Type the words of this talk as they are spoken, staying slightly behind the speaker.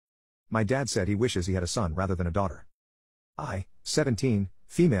My dad said he wishes he had a son rather than a daughter. I, 17,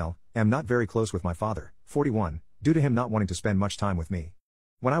 female, am not very close with my father, 41, due to him not wanting to spend much time with me.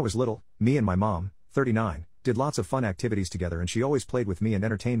 When I was little, me and my mom, 39, did lots of fun activities together and she always played with me and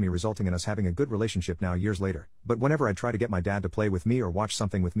entertained me, resulting in us having a good relationship now years later. But whenever I'd try to get my dad to play with me or watch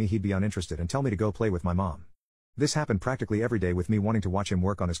something with me, he'd be uninterested and tell me to go play with my mom. This happened practically every day with me wanting to watch him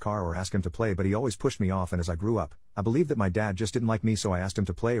work on his car or ask him to play, but he always pushed me off, and as I grew up, I believed that my dad just didn't like me, so I asked him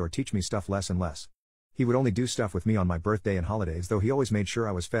to play or teach me stuff less and less. He would only do stuff with me on my birthday and holidays, though he always made sure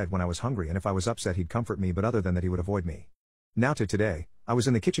I was fed when I was hungry, and if I was upset he'd comfort me, but other than that he would avoid me. Now to today, I was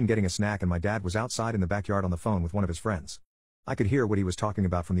in the kitchen getting a snack and my dad was outside in the backyard on the phone with one of his friends. I could hear what he was talking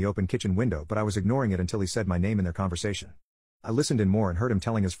about from the open kitchen window, but I was ignoring it until he said my name in their conversation. I listened in more and heard him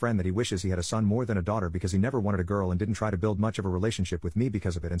telling his friend that he wishes he had a son more than a daughter because he never wanted a girl and didn't try to build much of a relationship with me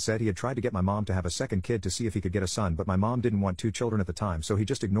because of it, and said he had tried to get my mom to have a second kid to see if he could get a son, but my mom didn't want 2 children at the time, so he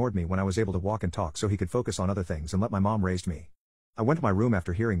just ignored me when I was able to walk and talk so he could focus on other things and let my mom raise me. I went to my room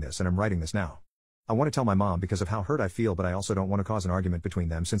after hearing this and I'm writing this now. I want to tell my mom because of how hurt I feel, but I also don't want to cause an argument between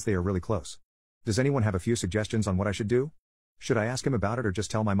them since they are really close. Does anyone have a few suggestions on what I should do? Should I ask him about it or just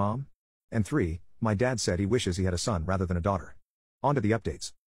tell my mom? And 3, my dad said he wishes he had a son rather than a daughter. On to the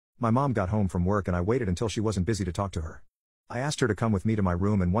updates. My mom got home from work and I waited until she wasn't busy to talk to her. I asked her to come with me to my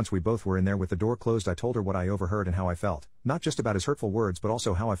room, and once we both were in there with the door closed, I told her what I overheard and how I felt, not just about his hurtful words but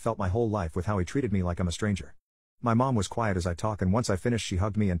also how I felt my whole life with how he treated me like I'm a stranger. My mom was quiet as I talked, and once I finished she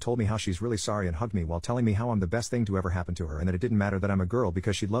hugged me and told me how she's really sorry and hugged me while telling me how I'm the best thing to ever happen to her and that it didn't matter that I'm a girl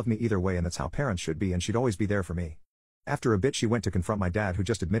because she'd love me either way and that's how parents should be and she'd always be there for me. After a bit she went to confront my dad, who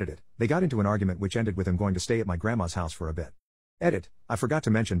just admitted it. They got into an argument which ended with him going to stay at my grandma's house for a bit. Edit, I forgot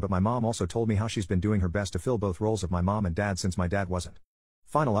to mention, but my mom also told me how she's been doing her best to fill both roles of my mom and dad since my dad wasn't.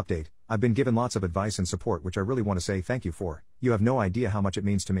 Final update, I've been given lots of advice and support which I really want to say thank you for. You have no idea how much it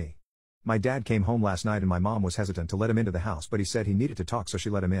means to me. My dad came home last night and my mom was hesitant to let him into the house, but he said he needed to talk, so she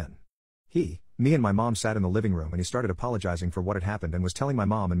let him in. Me and my mom sat in the living room and he started apologizing for what had happened and was telling my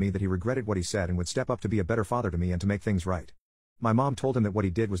mom and me that he regretted what he said and would step up to be a better father to me and to make things right. My mom told him that what he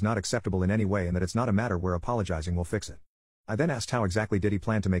did was not acceptable in any way and that it's not a matter where apologizing will fix it. I then asked how exactly did he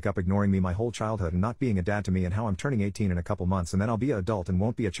plan to make up ignoring me my whole childhood and not being a dad to me, and how I'm turning 18 in a couple months and then I'll be an adult and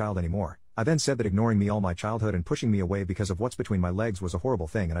won't be a child anymore. I then said that ignoring me all my childhood and pushing me away because of what's between my legs was a horrible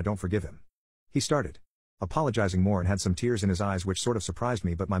thing and I don't forgive him. He started apologizing more and had some tears in his eyes, which sort of surprised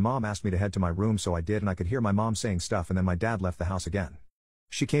me, but my mom asked me to head to my room, so I did, and I could hear my mom saying stuff, and then my dad left the house again.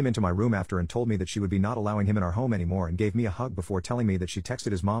 She came into my room after and told me that she would be not allowing him in our home anymore and gave me a hug before telling me that she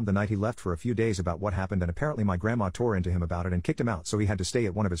texted his mom the night he left for a few days about what happened, and apparently my grandma tore into him about it and kicked him out, so he had to stay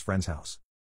at one of his friend's house.